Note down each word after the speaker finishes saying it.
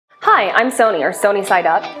Hi, I'm Soni, or Soni Side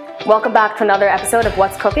Up. Welcome back to another episode of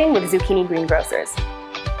What's Cooking with Zucchini Greengrocers.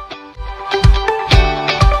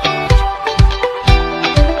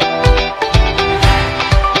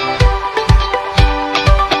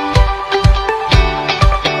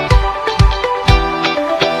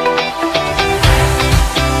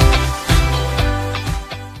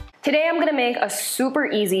 Today I'm gonna make a super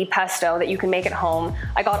easy pesto that you can make at home.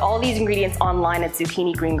 I got all these ingredients online at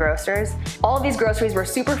Zucchini Greengrocers. All of these groceries were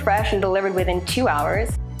super fresh and delivered within 2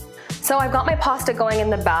 hours. So I've got my pasta going in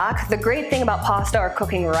the back. The great thing about pasta or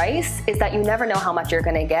cooking rice is that you never know how much you're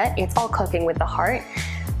gonna get. It's all cooking with the heart.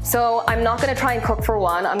 So I'm not gonna try and cook for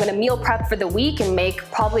one. I'm gonna meal prep for the week and make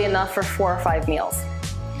probably enough for 4 or 5 meals.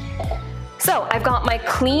 So I've got my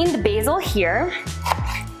cleaned basil here.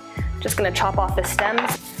 Just gonna chop off the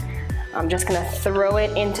stems. I'm just gonna throw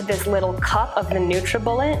it into this little cup of the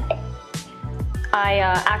NutriBullet. I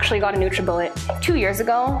actually got a NutriBullet 2 years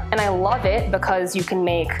ago, and I love it because you can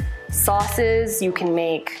make sauces, you can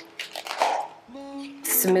make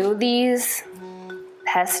smoothies,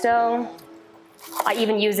 pesto. I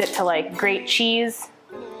even use it to like grate cheese,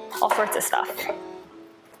 all sorts of stuff.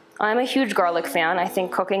 I'm a huge garlic fan. I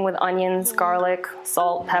think cooking with onions, garlic,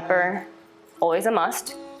 salt, pepper, always a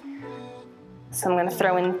must. So I'm gonna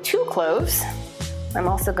throw in 2 cloves. I'm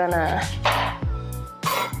also gonna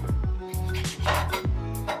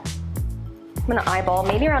eyeball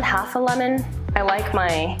maybe around half a lemon. I like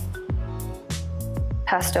my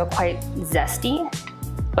pesto quite zesty,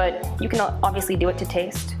 but you can obviously do it to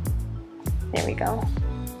taste. There we go.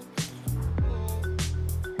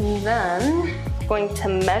 And then I'm going to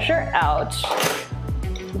measure out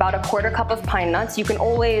about a 1/4 cup of pine nuts. You can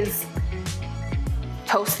always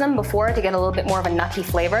toast them before to get a little bit more of a nutty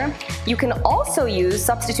flavor. You can also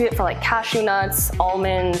substitute it for like cashew nuts,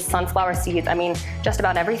 almonds, sunflower seeds, I mean, just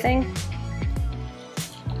about everything.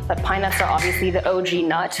 But pine nuts are obviously the OG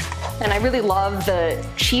nut. And I really love the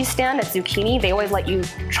cheese stand at Zucchini. They always let you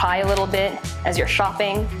try a little bit as you're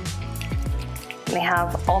shopping. And they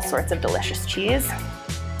have all sorts of delicious cheese.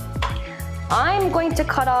 I'm going to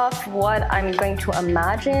cut off what I'm going to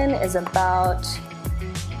imagine is about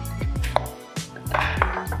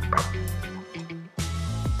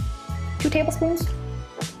 2 tablespoons.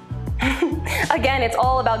 Again, it's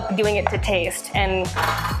all about doing it to taste and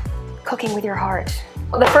cooking with your heart.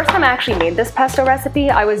 The first time I actually made this pesto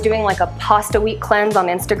recipe, I was doing like a pasta week cleanse on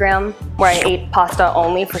Instagram where I ate pasta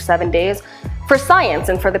only for 7 days for science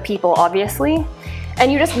and for the people, obviously.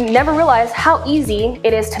 And you just never realize how easy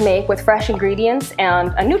it is to make with fresh ingredients and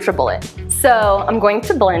a NutriBullet. So I'm going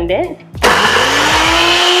to blend it.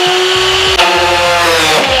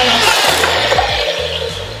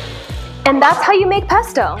 And that's how you make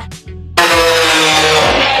pesto.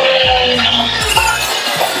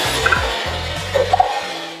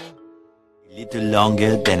 A little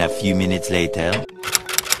longer than a few minutes later.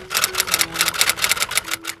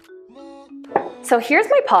 So here's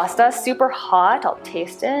my pasta, super hot. I'll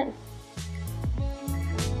taste it.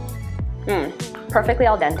 Perfectly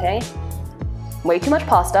al dente. Way too much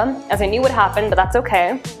pasta, as I knew would happen, but that's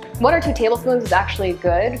okay. 1 or 2 tablespoons is actually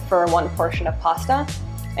good for 1 portion of pasta.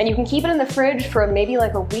 And you can keep it in the fridge for maybe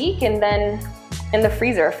like a week and then in the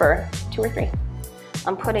freezer for 2 or 3.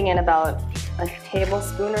 I'm putting in about a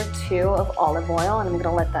tablespoon or 2 of olive oil, and I'm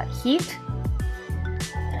gonna let that heat.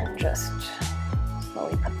 And just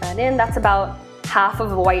slowly put that in. That's about half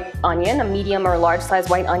of a white onion, a medium or large size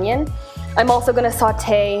white onion. I'm also gonna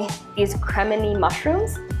saute these cremini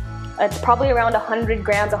mushrooms. It's probably around 100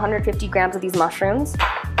 grams, 150 grams of these mushrooms.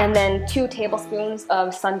 And then 2 tablespoons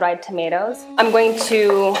of sun-dried tomatoes. I'm going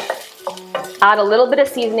to add a little bit of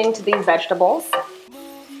seasoning to these vegetables.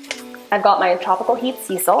 I've got my tropical heat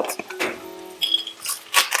sea salt.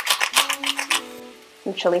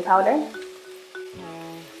 Some chili powder.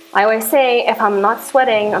 I always say, if I'm not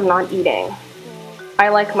sweating, I'm not eating. I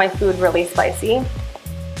like my food really spicy.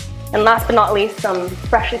 And last but not least, some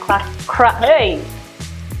freshly cracked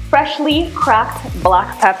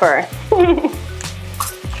black pepper.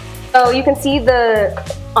 So you can see the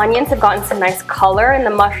onions have gotten some nice color and the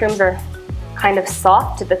mushrooms are kind of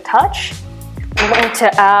soft to the touch. I'm going to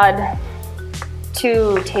add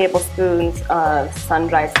 2 tablespoons of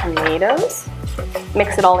sun-dried tomatoes.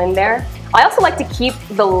 Mix it all in there. I also like to keep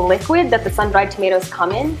the liquid that the sun-dried tomatoes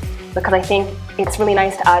come in because I think it's really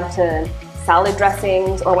nice to add to salad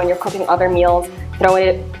dressings or when you're cooking other meals, throw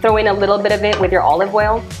in a little bit of it with your olive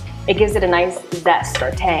oil. It gives it a nice zest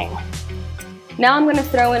or tang. Now I'm gonna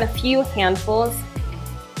throw in a few handfuls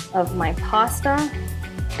of my pasta,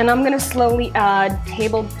 and I'm gonna slowly add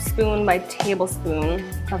tablespoon by tablespoon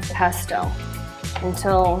of pesto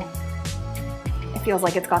until it feels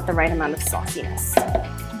like it's got the right amount of sauciness.